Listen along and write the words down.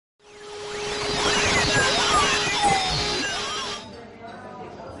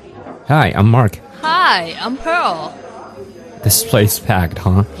Hi, I'm Mark. Hi, I'm Pearl. This place packed,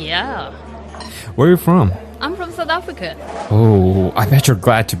 huh? Yeah. Where are you from? I'm from South Africa. Oh, I bet you're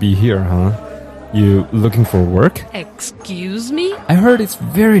glad to be here, huh? You looking for work? Excuse me? I heard it's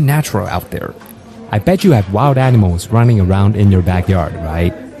very natural out there. I bet you have wild animals running around in your backyard,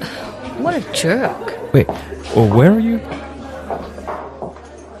 right? What a jerk. Wait, where are you?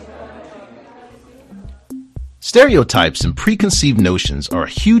 Stereotypes and preconceived notions are a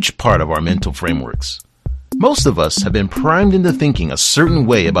huge part of our mental frameworks. Most of us have been primed into thinking a certain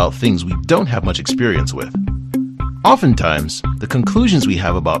way about things we don't have much experience with. Oftentimes, the conclusions we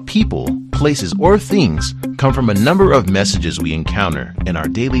have about people, places, or things come from a number of messages we encounter in our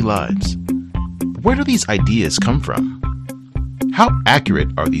daily lives. Where do these ideas come from? How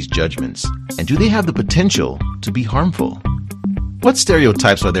accurate are these judgments, and do they have the potential to be harmful? What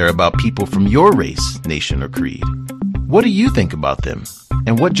stereotypes are there about people from your race, nation, or creed? What do you think about them?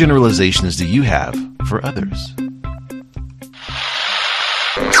 And what generalizations do you have for others?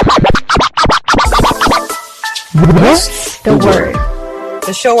 What's the word?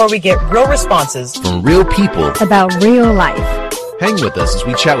 The show where we get real responses from real people about real life. Hang with us as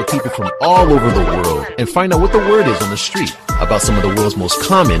we chat with people from all over the world and find out what the word is on the street about some of the world's most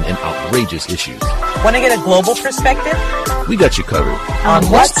common and outrageous issues. Want to get a global perspective? We got you covered on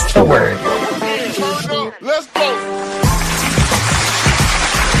What's the Word? Let's go!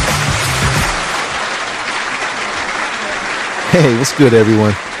 Hey, what's good,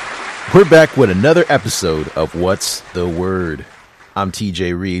 everyone? We're back with another episode of What's the Word? I'm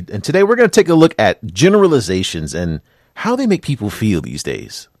TJ Reed, and today we're going to take a look at generalizations and how they make people feel these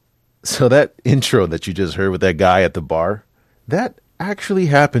days. So that intro that you just heard with that guy at the bar, that actually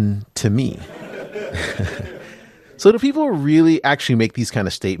happened to me. So do people really actually make these kind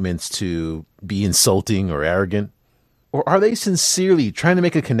of statements to be insulting or arrogant? Or are they sincerely trying to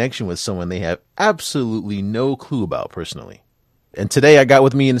make a connection with someone they have absolutely no clue about personally? And today I got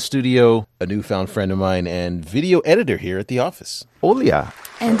with me in the studio a newfound friend of mine and video editor here at the office, Olia.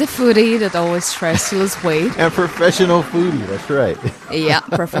 And the foodie that always tries to lose weight. And professional foodie, that's right. Yeah,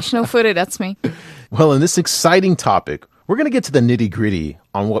 professional foodie, that's me. Well, in this exciting topic, we're going to get to the nitty-gritty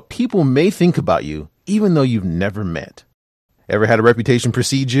on what people may think about you, even though you've never met. Ever had a reputation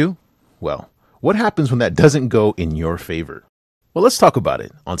precede you? Well, what happens when that doesn't go in your favor? Well, let's talk about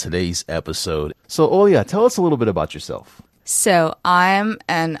it on today's episode. So, Olia, tell us a little bit about yourself. So, I'm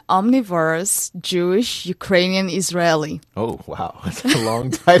an omnivorous Jewish Ukrainian Israeli. Oh, wow. That's a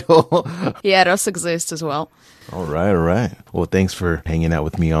long title. Yeah, those exist as well. All right. Well, thanks for hanging out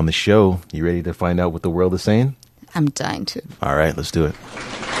with me on the show. You ready to find out what the world is saying? I'm dying to. All right, let's do it.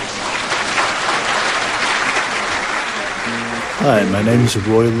 Hi, my name is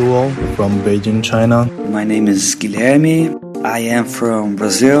Roy Luo from Beijing, China. My name is Guilherme. I am from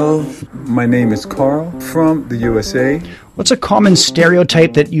Brazil. My name is Carl from the USA. What's a common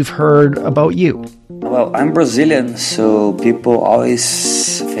stereotype that you've heard about you? Well, I'm Brazilian, so people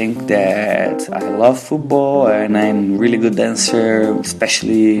always think that I love football and I'm a really good dancer,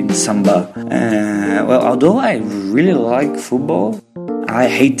 especially samba. Well, although I really like football, I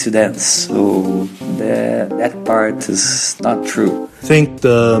hate to dance, so that part is not true. I think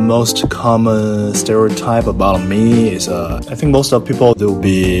the most common stereotype about me is I think most of people will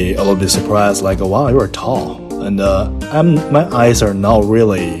be a little bit surprised, like, wow, you're tall. And my eyes are not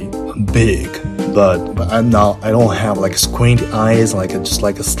really big, but I don't have like squinty eyes, like just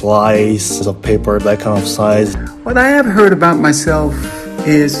like a slice of paper, that kind of size. What I have heard about myself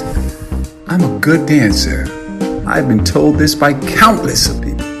is I'm a good dancer. I've been told this by countless of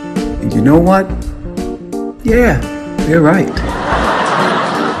people. And you know what? Yeah, they're right.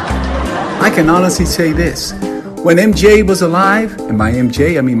 I can honestly say this. When MJ was alive, and by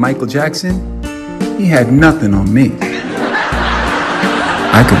MJ I mean Michael Jackson, he had nothing on me.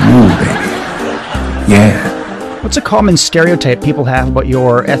 I could move, baby. Yeah. What's a common stereotype people have about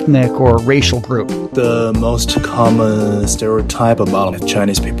your ethnic or racial group? The most common stereotype about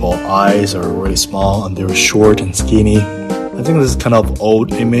Chinese people, eyes are really small and they're short and skinny. I think this is kind of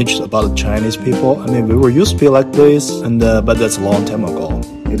old image about Chinese people. I mean, we were used to be like this, but that's a long time ago.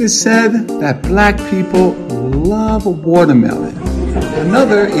 It is said that black people love a watermelon.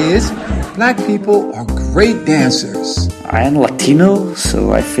 Another is black people are great dancers. I am Latino,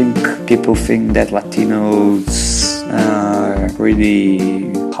 so I think people think that Latinos are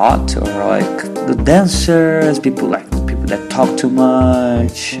pretty hot or like the dancers, people like people that talk too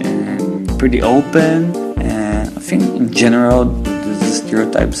much and pretty open. And I think in general the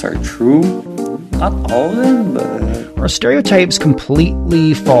stereotypes are true. Not all of them, but... Are stereotypes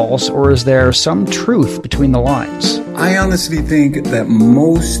completely false, or is there some truth between the lines? I honestly think that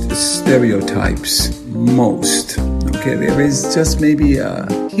most stereotypes, okay, there is just maybe a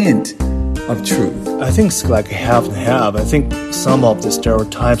hint of truth. I think it's like half and half. I think some of the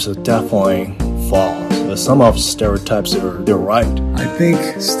stereotypes are definitely false, but some of the stereotypes they're right. I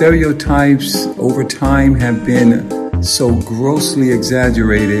think stereotypes over time have been so grossly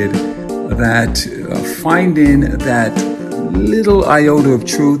exaggerated that finding that little iota of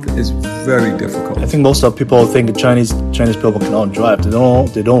truth is very difficult. I think most of people think Chinese people cannot drive.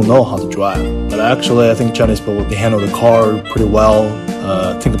 They don't know how to drive. But actually, I think Chinese people they handle the car pretty well.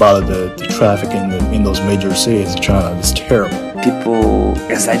 Think about it, the traffic in those major cities in China is terrible. People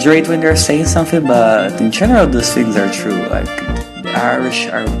exaggerate when they're saying something, but in general, those things are true. Like the Irish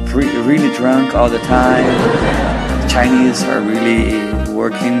are really drunk all the time. The Chinese are really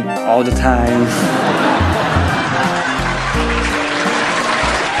working all the time.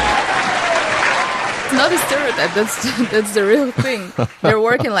 Not a stereotype. That's the real thing. They're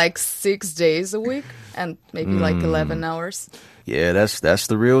working like 6 days a week and maybe like 11 hours. Yeah, that's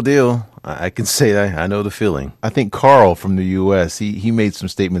the real deal. I can say that. I know the feeling. I think Carl from the U.S., he made some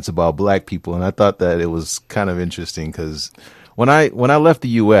statements about black people, and I thought that it was kind of interesting because when I left the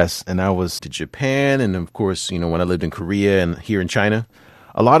U.S. and I was to Japan, and of course, when I lived in Korea and here in China,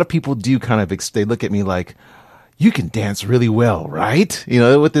 a lot of people do kind of, they look at me like, you can dance really well, right?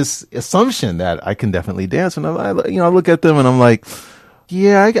 With this assumption that I can definitely dance. And I look at them and I'm like,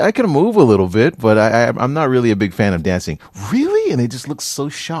 yeah, I can move a little bit, but I'm not really a big fan of dancing. Really? And they just look so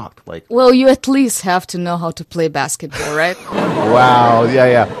shocked. Like, well, you at least have to know how to play basketball, right? Wow.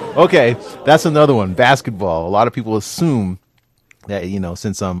 Yeah. Okay. That's another one. Basketball. A lot of people assume that,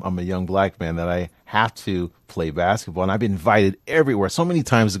 since I'm a young black man, that I have to play basketball. And I've been invited everywhere so many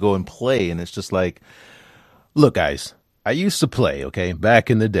times to go and play. And it's just like, look, guys, I used to play, okay,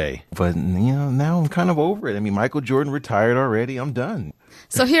 back in the day. But, now I'm kind of over it. I mean, Michael Jordan retired already. I'm done.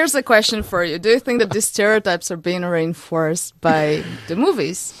 So here's a question for you. Do you think that these stereotypes are being reinforced by the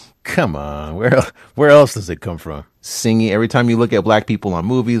movies? Come on. Where else does it come from? Singing. Every time you look at black people on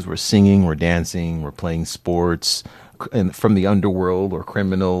movies, we're singing, we're dancing, we're playing sports, and from the underworld or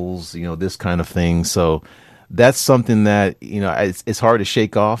criminals, this kind of thing. So that's something that, it's hard to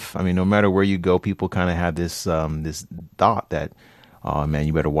shake off. I mean, no matter where you go, people kind of have this this thought that, oh man,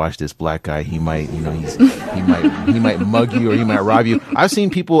 you better watch this black guy. He might, he might mug you or he might rob you.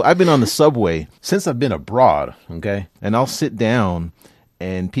 I've been on the subway since I've been abroad, okay? And I'll sit down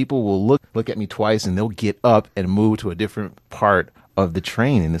and people will look at me twice and they'll get up and move to a different part of the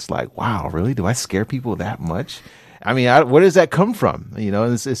train. And it's like, wow, really? Do I scare people that much? I mean, where does that come from?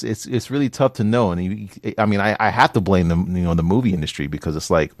 It's really tough to know. And I have to blame the movie industry, because it's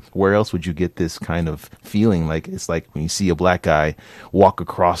like, where else would you get this kind of feeling? Like, it's like when you see a black guy walk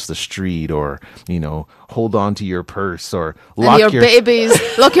across the street, or hold on to your purse, or lock your babies,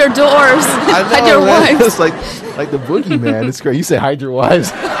 lock your doors, hide your wives. It's like the boogeyman. It's great. You say hide your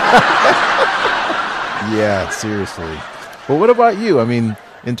wives. Yeah, seriously. Well, what about you? I mean,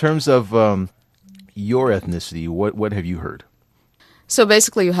 in terms of your ethnicity, what have you heard? So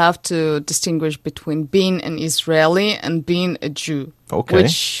basically you have to distinguish between being an Israeli and being a Jew. Okay.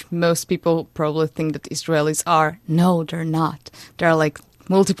 Which most people probably think that Israelis are. No, they're not. There are like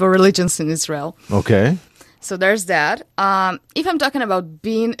multiple religions in Israel. Okay. So there's that. If I'm talking about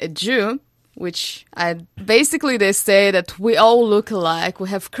being a Jew, which basically they say that we all look alike. We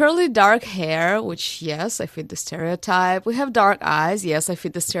have curly dark hair, which, yes, I fit the stereotype. We have dark eyes. Yes, I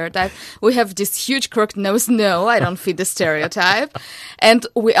fit the stereotype. We have this huge crooked nose. No, I don't fit the stereotype. And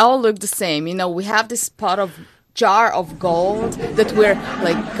we all look the same. We have this jar of gold that we're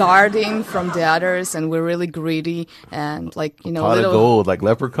like guarding from the others, and we're really greedy and like, pot of gold, like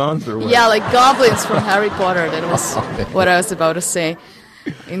leprechauns or what? Yeah, like goblins from Harry Potter. That was what I was about to say.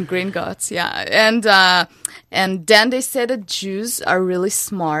 In Gringotts, yeah. And then they say that Jews are really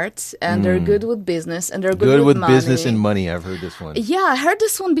smart and they're good with business and they're good with money. Business and money. I've heard this one. Yeah, I heard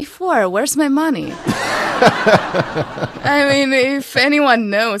this one before. Where's my money? I mean, if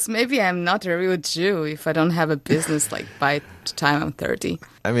anyone knows, maybe I'm not a real Jew if I don't have a business like by the time I'm 30.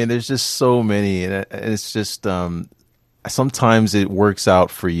 I mean, there's just so many, and it's just sometimes it works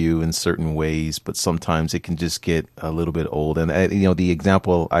out for you in certain ways, but sometimes it can just get a little bit old. And the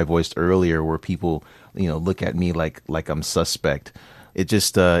example I voiced earlier, where people look at me like I'm suspect, it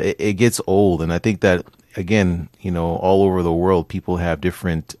just it gets old. And I think that again, all over the world, people have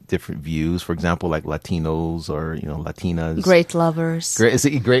different views. For example, like Latinos or, Latinas. Great lovers.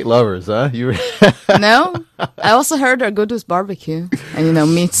 Great lovers, huh? No? I also heard they're good with barbecue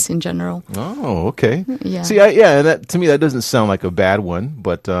and, meats in general. Oh, okay. Yeah. See, and to me, that doesn't sound like a bad one,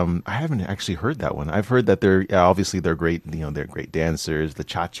 but I haven't actually heard that one. I've heard that obviously they're great, they're great dancers, the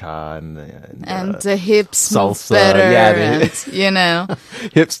cha-cha and the hips salsa. Move better. Yeah, And,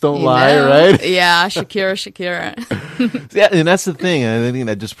 hips don't lie, right? Yeah, Shakira. Yeah, and that's the thing. And I think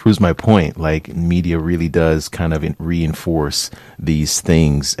that just proves my point. Like, media really does kind of reinforce these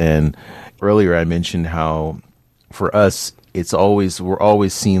things. And earlier I mentioned how for us, we're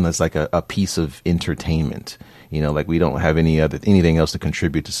always seen as like a piece of entertainment. Like we don't have anything else to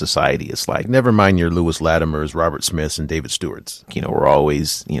contribute to society. It's like, never mind your Lewis Latimers, Robert Smiths, and David Stewarts. We're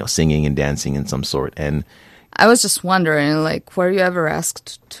always, singing and dancing in some sort. And I was just wondering, like, were you ever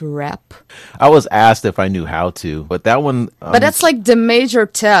asked to rap? I was asked if I knew how to, but that one... but that's like the major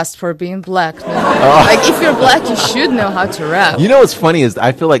test for being black. No? Like, if you're black, you should know how to rap. What's funny is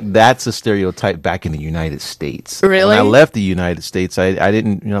I feel like that's a stereotype back in the United States. Really? When I left the United States, I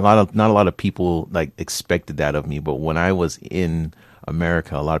didn't, not a lot of people, like, expected that of me. But when I was in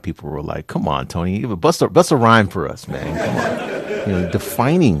America, a lot of people were like, come on, Tony, bust a rhyme for us, man. Come on.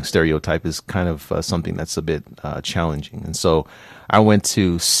 Defining stereotype is kind of something that's a bit challenging. And so I went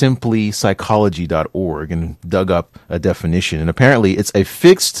to simplypsychology.org and dug up a definition. And apparently it's a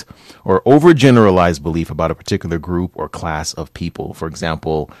fixed or overgeneralized belief about a particular group or class of people. For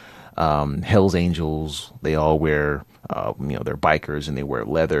example, Hell's Angels, they all wear, they're bikers and they wear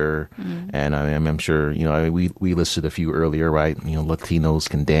leather. And I'm sure, we listed a few earlier, right? Latinos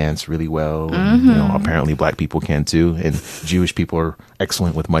can dance really well. And, apparently black people can too. And Jewish people are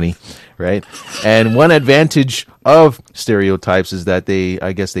excellent with money, right? And one advantage of stereotypes is that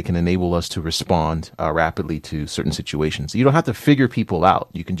I guess they can enable us to respond rapidly to certain situations. You don't have to figure people out.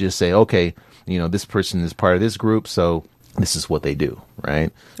 You can just say, okay, this person is part of this group, so this is what they do,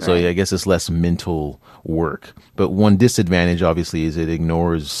 right? So I guess it's less mental work. But one disadvantage, obviously, is it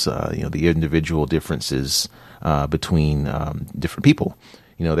ignores, the individual differences between different people.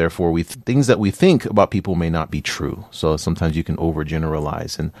 Therefore, things that we think about people may not be true. So sometimes you can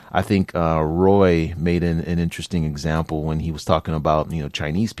overgeneralize. And I think Roy made an interesting example when he was talking about,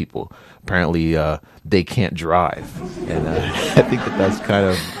 Chinese people. Apparently, they can't drive. And I think that's kind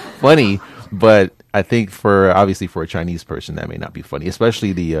of funny. But I think for a Chinese person, that may not be funny,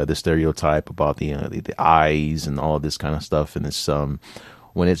 especially the stereotype about the eyes and all of this kind of stuff. And it's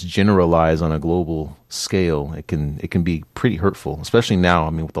when it's generalized on a global scale, it can be pretty hurtful, especially now. I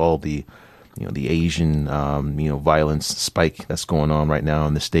mean, with all the the Asian violence spike that's going on right now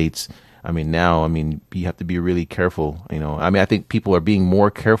in the States. I mean, you have to be really careful. I think people are being more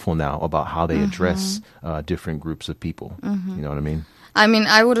careful now about how they address different groups of people. You know what I mean? I mean,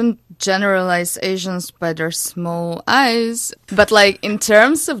 I wouldn't generalize Asians by their small eyes, but like in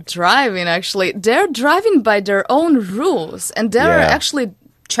terms of driving, actually, they're driving by their own rules, and there are actually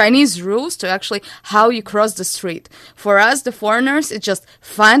Chinese rules to actually how you cross the street. For us, the foreigners, it's just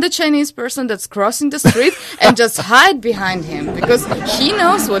find the Chinese person that's crossing the street and just hide behind him because he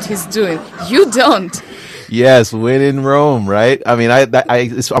knows what he's doing. You don't. Yes, when in Rome, right? I mean,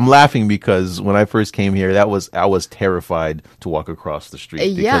 I'm laughing because when I first came here, I was terrified to walk across the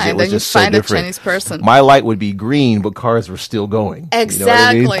street because it was just so different. And then you find a Chinese person. My light would be green, but cars were still going.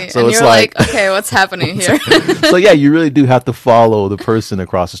 Exactly. You know what I mean? So and it's you're like, okay, what's happening here? So yeah, you really do have to follow the person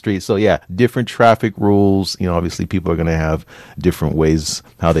across the street. So yeah, different traffic rules. Obviously people are going to have different ways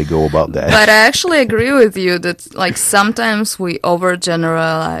how they go about that. But I actually agree with you that like sometimes we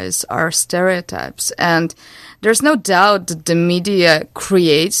overgeneralize our stereotypes, and there's no doubt that the media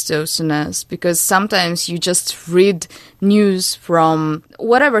creates those in us because sometimes you just read news from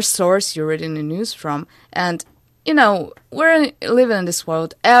whatever source you're reading the news from. And, we're living in this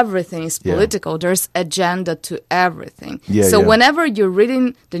world. Everything is political. There's agenda to everything. Whenever you're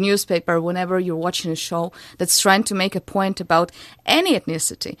reading the newspaper, whenever you're watching a show that's trying to make a point about any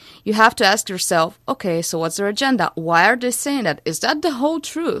ethnicity, you have to ask yourself, okay, so what's their agenda? Why are they saying that? Is that the whole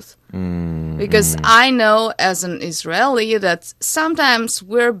truth? Because I know as an Israeli that sometimes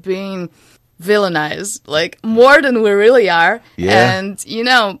we're being villainized, like more than we really are. Yeah. And,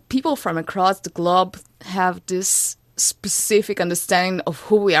 people from across the globe have this specific understanding of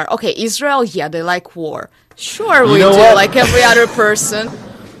who we are. Okay, Israel, they like war. Sure, we do, like every other person.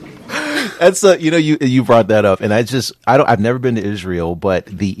 That's you brought that up, and I've never been to Israel, but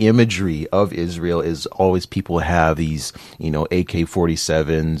the imagery of Israel is always people have these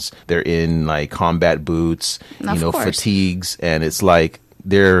AK-47s. They're in like combat boots, fatigues, and it's like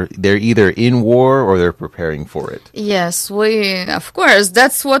they're either in war or they're preparing for it. Yes, of course,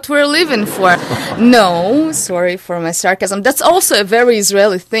 that's what we're living for. No, sorry for my sarcasm. That's also a very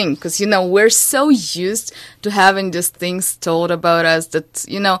Israeli thing, because, we're so used to having these things told about us that,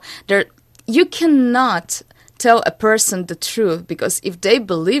 you cannot tell a person the truth, because if they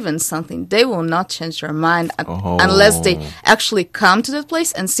believe in something, they will not change their mind unless they actually come to that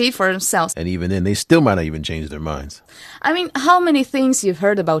place and see it for themselves. And even then, they still might not even change their minds. I mean, how many things you've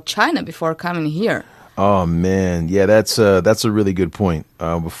heard about China before coming here? Oh man, yeah, that's a really good point.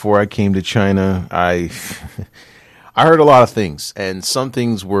 Before I came to China, I heard a lot of things, and some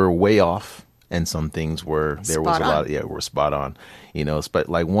things were way off, and some things were were spot on. But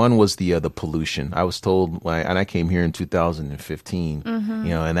like one was the pollution. I was told, and I came here in 2015.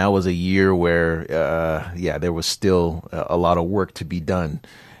 And that was a year where there was still a lot of work to be done.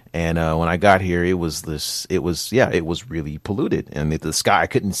 And when I got here, it was really polluted, and the sky, I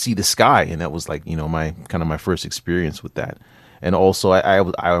couldn't see the sky, and that was like my first experience with that. And also,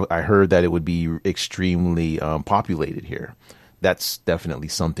 I heard that it would be extremely populated here. That's definitely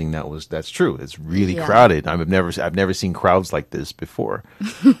something that's true. It's really crowded. I've never seen crowds like this before.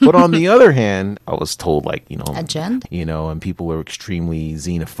 But on the other hand, I was told agenda, and people were extremely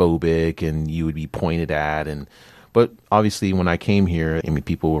xenophobic, and you would be pointed at. But obviously, when I came here,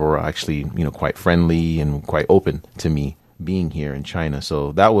 people were actually quite friendly and quite open to me being here in China.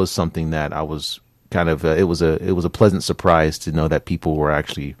 So that was something that I was kind of it was a pleasant surprise to know that people were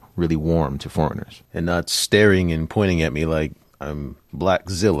actually really warm to foreigners and not staring and pointing at me like I'm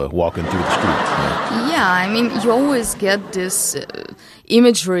Blackzilla walking through the street. Yeah, you always get this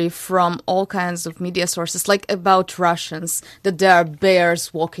imagery from all kinds of media sources, like about Russians, that there are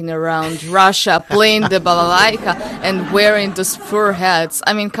bears walking around Russia, playing the balalaika and wearing those fur hats.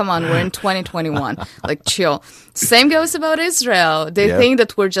 Come on, we're in 2021. Like, chill. Same goes about Israel. They think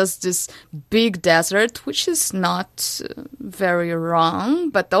that we're just this big desert, which is not very wrong,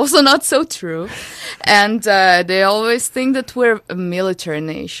 but also not so true. And they always think that we're a military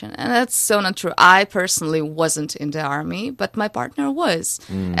nation, and that's so not true. I personally wasn't in the army, but my partner was,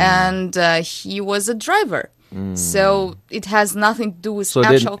 and he was a driver. So it has nothing to do with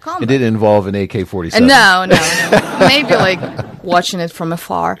actual combat. It didn't involve an AK-47. No. Maybe like watching it from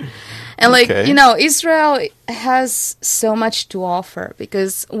afar. And Israel has so much to offer,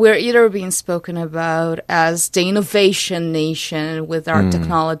 because we're either being spoken about as the innovation nation with our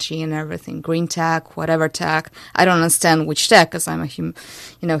technology and everything, green tech, whatever tech. I don't understand which tech, because I'm a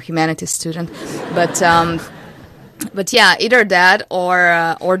humanities student. But yeah, either that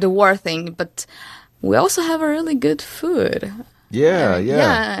or the war thing. But we also have a really good food. Yeah.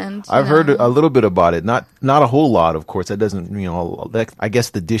 And, I've heard a little bit about it. Not a whole lot, of course. That doesn't, I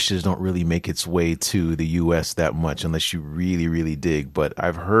guess the dishes don't really make its way to the U.S. that much unless you really, really dig. But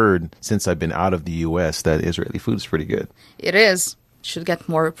I've heard, since I've been out of the U.S., that Israeli food is pretty good. It is. Should get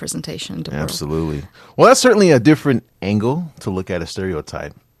more representation in the world. Absolutely. Well, that's certainly a different angle to look at a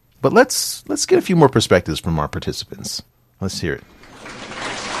stereotype. But let's get a few more perspectives from our participants. Let's hear it.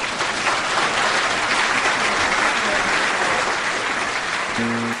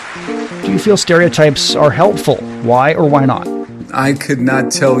 Do you feel stereotypes are helpful? Why or why not? I could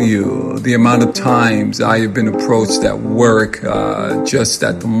not tell you the amount of times I have been approached at work, just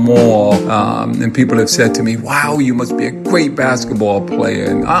at the mall, and people have said to me, wow, you must be a great basketball player,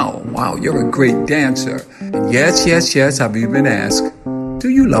 and oh, wow, you're a great dancer. And yes, I've even asked, do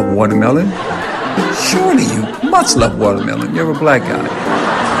you love watermelon? Surely you must love watermelon. You're a black guy.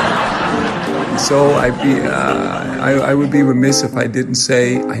 So I would be remiss if I didn't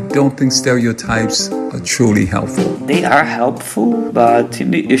say I don't think stereotypes are truly helpful. They are helpful, but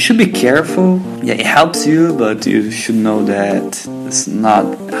you should be careful. Yeah, it helps you, but you should know that it's not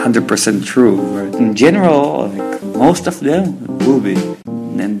 100% true. In general, most of them will be.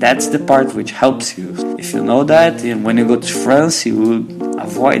 And that's the part which helps you. If you know that, and when you go to France, you will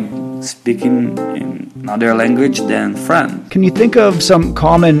avoid speaking in another language than French. Can you think of some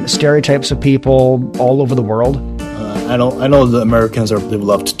common stereotypes of people all over the world? I know the Americans they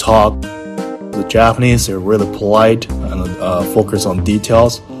love to talk. The Japanese are really polite and focus on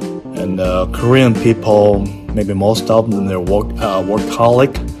details. And Korean people, maybe most of them, they're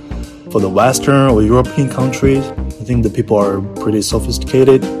workaholic. For the Western or European countries, I think the people are pretty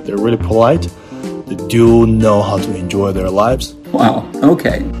sophisticated. They're really polite. They do know how to enjoy their lives. Wow,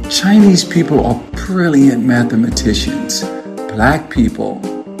 okay. Chinese people are brilliant mathematicians. Black people,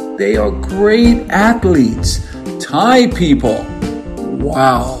 they are great athletes. Thai people,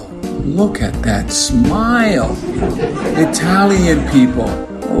 wow, look at that smile. Italian people,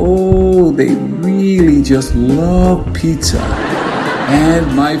 oh, they really just love pizza.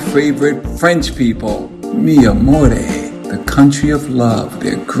 And my favorite French people, mi amore, the country of love.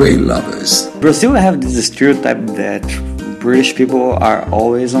 They're great lovers. Brazil have this stereotype that British people are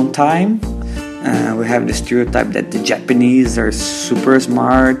always on time. We have the stereotype that the Japanese are super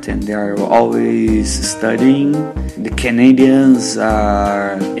smart and they are always studying. The Canadians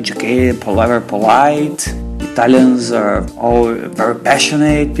are educated, polite. Italians are all very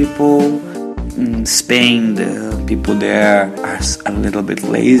passionate people. In Spain, the people there are a little bit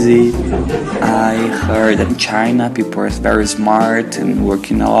lazy. I heard that in China, people are very smart and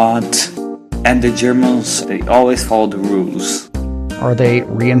working a lot. And the Germans, they always follow the rules. Are they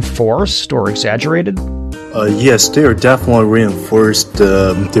reinforced or exaggerated? Yes, they are definitely reinforced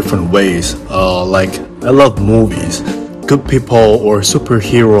different ways. Like, I love movies. Good people or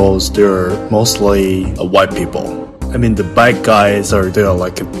superheroes, they're mostly white people. I mean, the bad guys they're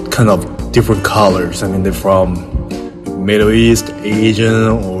like kind of different colors. I mean, they're from Middle East, Asian,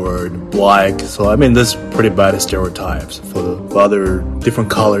 or black. So, I mean, that's pretty bad stereotypes for the other different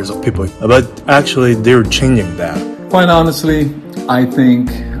colors of people. But actually, they're changing that. Quite honestly, I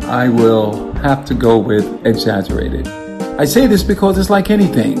think I will have to go with exaggerated. I say this because it's like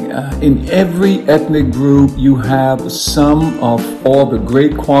anything. In every ethnic group, you have some of all the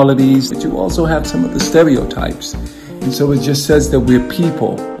great qualities, but you also have some of the stereotypes. And so it just says that we're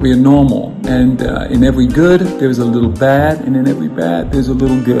people, we're normal. And in every good, there's a little bad, and in every bad, there's a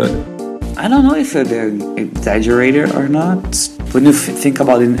little good. I don't know if they're exaggerated or not. When you think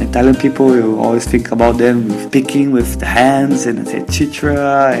about Italian people, you always think about them speaking with the hands and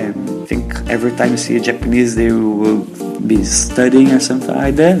etc. And think every time you see a Japanese, they will be studying or something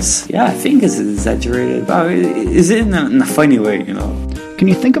like this. Yeah, I think it's exaggerated. But is it in a funny way, you know? Can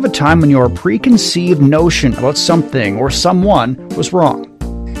you think of a time when your preconceived notion about something or someone was wrong?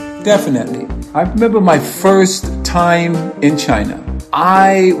 Definitely. I remember my first time in China.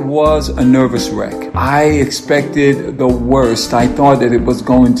 I was a nervous wreck. I expected the worst. I thought that it was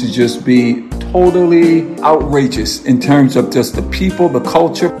going to just be totally outrageous in terms of just the people, the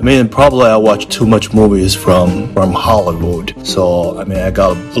culture. I mean, probably I watched too much movies from Hollywood. So, I mean, I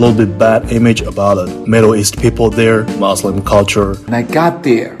got a little bit bad image about the Middle East people there, Muslim culture. And I got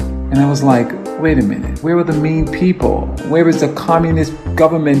there and I was like, wait a minute, where are the mean people? Where is the communist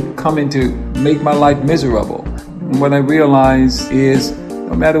government coming to make my life miserable? And what I realized is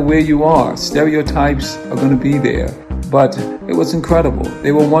no matter where you are, stereotypes are going to be there. But it was incredible.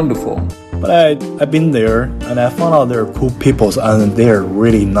 They were wonderful. But I've been there and I found out they're cool people and they're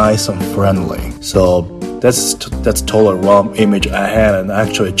really nice and friendly. So that's totally wrong image I had and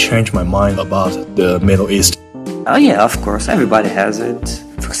actually changed my mind about the Middle East. Oh yeah, of course, everybody has it.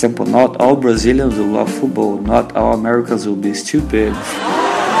 For example, not all Brazilians will love football, not all Americans will be stupid.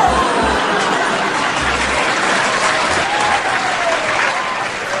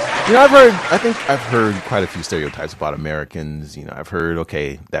 You know, I've heard quite a few stereotypes about Americans. You know, I've heard,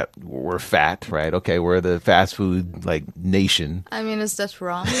 okay, that we're fat, right? Okay, we're the fast food, like, nation. I mean, is that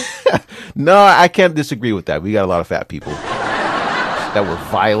wrong? No, I can't disagree with that. We got a lot of fat people. That were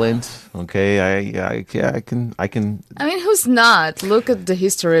violent, okay? I can. I mean, who's not? Look at the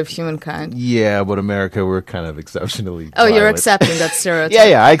history of humankind. Yeah, but America, we're kind of exceptionally Oh, violent. you're accepting that stereotype.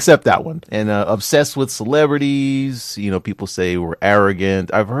 Yeah, I accept that one. And obsessed with celebrities. You know, people say we're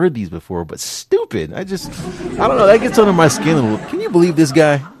arrogant. I've heard these before, but stupid. I don't know. That gets under my skin a little. Can you believe this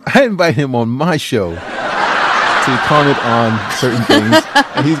guy? I invite him on my show to comment on certain things,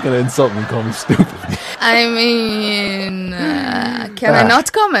 and he's going to insult me and call me stupid. I mean, can I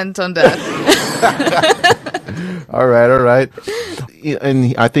not comment on that? All right.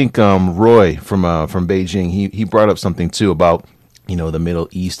 And I think Roy from Beijing, he brought up something too about, you know, the Middle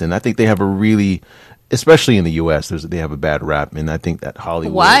East, and I think they have a really, especially in the U.S., they have a bad rap, and I think that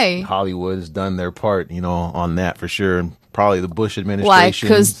Hollywood has done their part, you know, on that for sure. Probably the Bush administration. Why?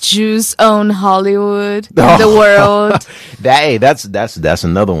 Because Jews own Hollywood, the world. That's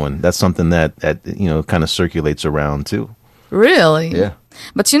another one. That's something that you know kind of circulates around too. Really? Yeah.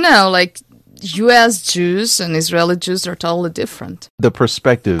 But you know, like U.S. Jews and Israeli Jews are totally different. The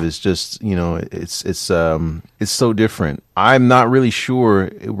perspective is just, you know, it's so different. I'm not really sure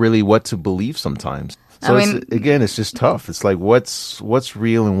really what to believe sometimes. So it's just tough. It's like what's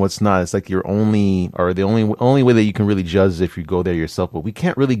real and what's not. It's like the only way that you can really judge is if you go there yourself. But we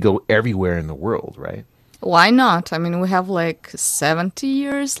can't really go everywhere in the world, right? Why not? I mean, we have like 70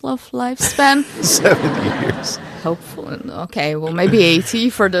 years of lifespan. 70 years. Hopefully. Okay, well, maybe 80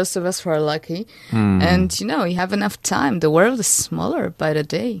 for those of us who are lucky. And, you have enough time. The world is smaller by the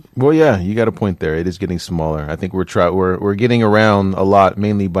day. Well, yeah, you got a point there. It is getting smaller. I think we're getting around a lot,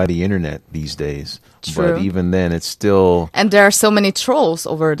 mainly by the internet these days. True. But even then, it's still... And there are so many trolls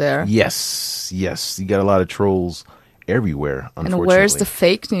over there. Yes. You got a lot of trolls everywhere, unfortunately. And where's the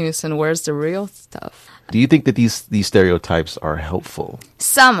fake news and where's the real stuff? Do you think that these stereotypes are helpful?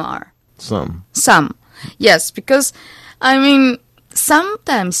 Some are. Some. Yes, because, I mean,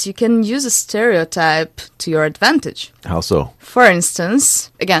 sometimes you can use a stereotype to your advantage. How so? For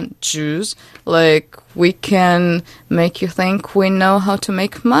instance, again, Jews, like, we can make you think we know how to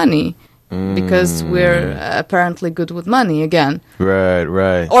make money. Because we're apparently good with money again.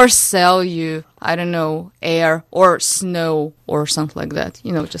 Right. Or sell you, I don't know, air or snow or something like that.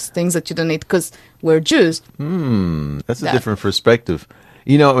 Just things that you don't need because we're Jews. That's a different perspective.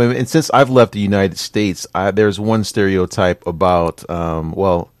 And since I've left the United States, there's one stereotype about,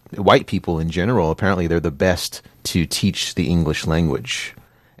 white people in general. Apparently, they're the best to teach the English language.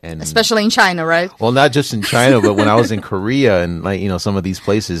 And especially in China, right? Well, not just in China, but when I was in Korea and some of these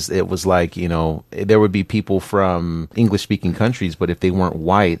places, it was like, there would be people from English-speaking countries, but if they weren't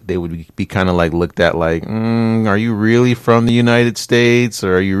white, they would be kind of like looked at like, are you really from the United States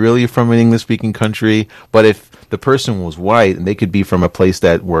or are you really from an English-speaking country? But if the person was white and they could be from a place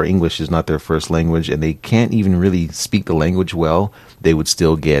where English is not their first language and they can't even really speak the language well, they would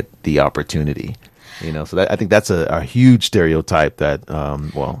still get the opportunity. So I think that's a huge stereotype that,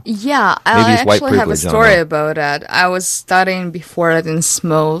 Yeah, I actually have a story about that. I was studying before that in a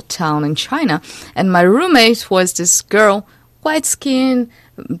small town in China, and my roommate was this girl, white skin,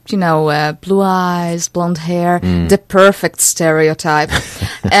 blue eyes, blonde hair, the perfect stereotype.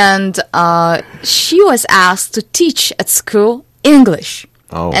 And she was asked to teach at school English.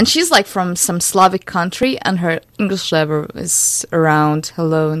 Oh. And she's like from some Slavic country, and her English level is around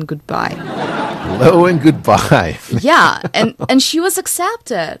hello and goodbye. Hello and goodbye. Yeah, and she was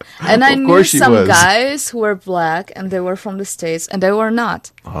accepted. And I knew some guys who were black, and they were from the States, and they were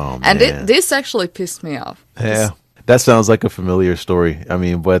not. Oh, man. And this actually pissed me off. Yeah. That sounds like a familiar story. I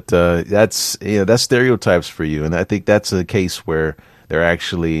mean, but that's stereotypes for you. And I think that's a case where they're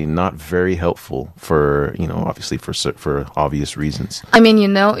actually not very helpful for, obviously for obvious reasons. I mean,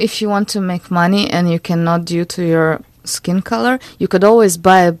 if you want to make money and you cannot due to your skin color, you could always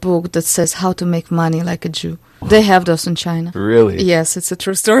buy a book that says how to make money like a Jew. They have those in China. Really? Yes, it's a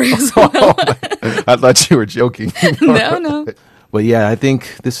true story as well. I thought you were joking. No. But yeah, I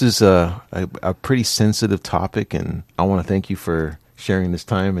think this is a pretty sensitive topic, and I want to thank you for sharing this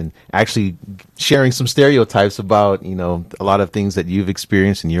time and actually sharing some stereotypes about, a lot of things that you've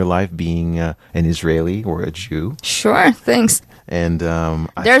experienced in your life being an Israeli or a Jew. Sure, thanks. And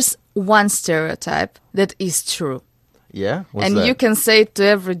there's one stereotype that is true. Yeah? What's and that? You can say it to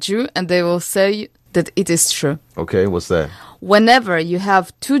every Jew and they will say that it is true. Okay, what's that? Whenever you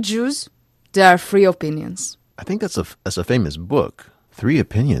have two Jews, there are three opinions. I think that's a famous book. 3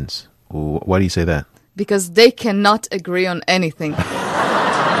 Opinions. Why do you say that? Because they cannot agree on anything.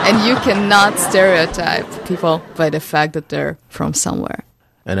 And you cannot stereotype people by the fact that they're from somewhere.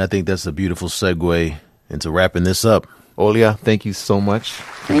 And I think that's a beautiful segue into wrapping this up. Olya, thank you so much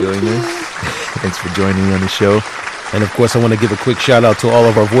for doing this. Thanks for joining me on the show. And of course, I want to give a quick shout out to all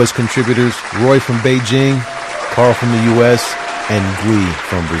of our voice contributors, Roy from Beijing, Carl from the US, and Gui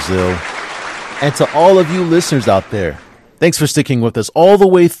from Brazil. And to all of you listeners out there, thanks for sticking with us all the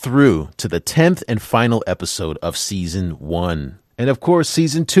way through to the 10th and final episode of Season 1. And of course,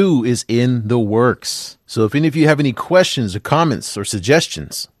 Season 2 is in the works. So if any of you have any questions or comments or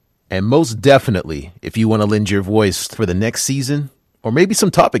suggestions, and most definitely, if you want to lend your voice for the next season, or maybe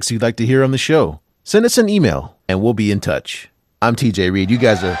some topics you'd like to hear on the show, send us an email and we'll be in touch. I'm TJ Reed. You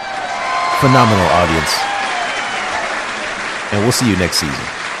guys are a phenomenal audience. And we'll see you next season.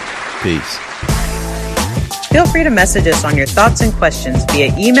 Peace. Feel free to message us on your thoughts and questions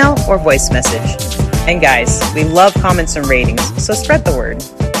via email or voice message. And guys, we love comments and ratings, so spread the word.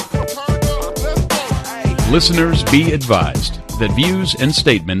 Listeners, be advised that views and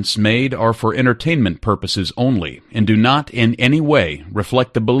statements made are for entertainment purposes only and do not in any way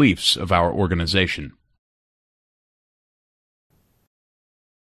reflect the beliefs of our organization.